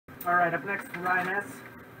Alright, up next, Ryan S.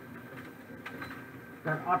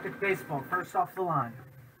 Got Optic Baseball, first off the line.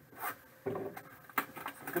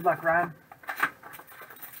 Good luck, Ryan.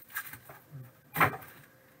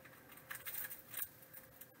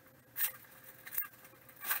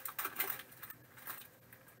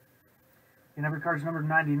 And every card's number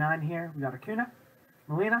 99 here. We got Acuna,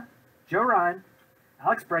 Molina, Joe Ryan,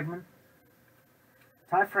 Alex Bregman,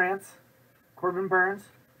 Ty France, Corbin Burns,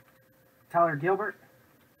 Tyler Gilbert,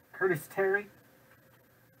 Curtis Terry,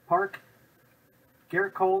 Park,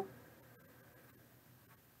 Garrett Cole.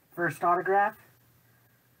 First autograph,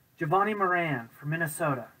 Giovanni Moran from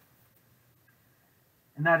Minnesota.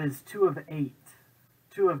 And that is 2 of 8.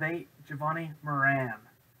 2 of 8, Giovanni Moran.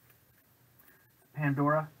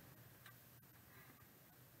 Pandora.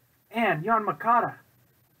 And Yoan Moncada.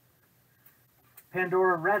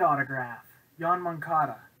 Pandora red autograph, Yoan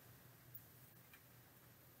Moncada.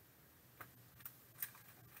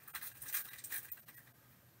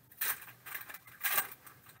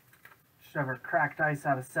 Should have our cracked ice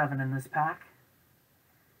out of 7 in this pack.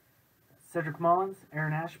 Cedric Mullins,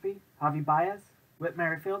 Aaron Ashby, Javi Baez, Whit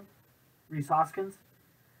Merrifield, Rhys Hoskins,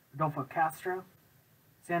 Rodolfo Castro,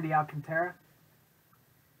 Sandy Alcantara,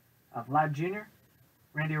 Vlad Jr.,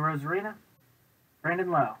 Randy Rosarina, Brandon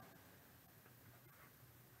Lowe,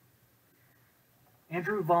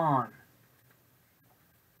 Andrew Vaughn.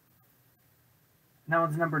 And that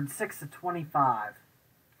one's numbered 6 of 25.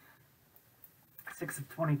 6 of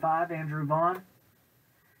 25, Andrew Vaughn.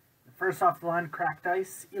 The first off the line, cracked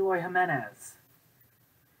ice, Eloy Jimenez.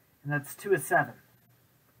 And that's 2 of 7.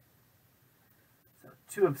 So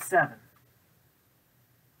 2 of 7.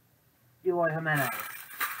 Eloy Jimenez.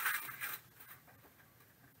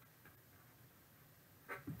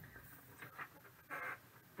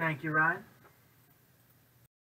 Thank you, Ryan.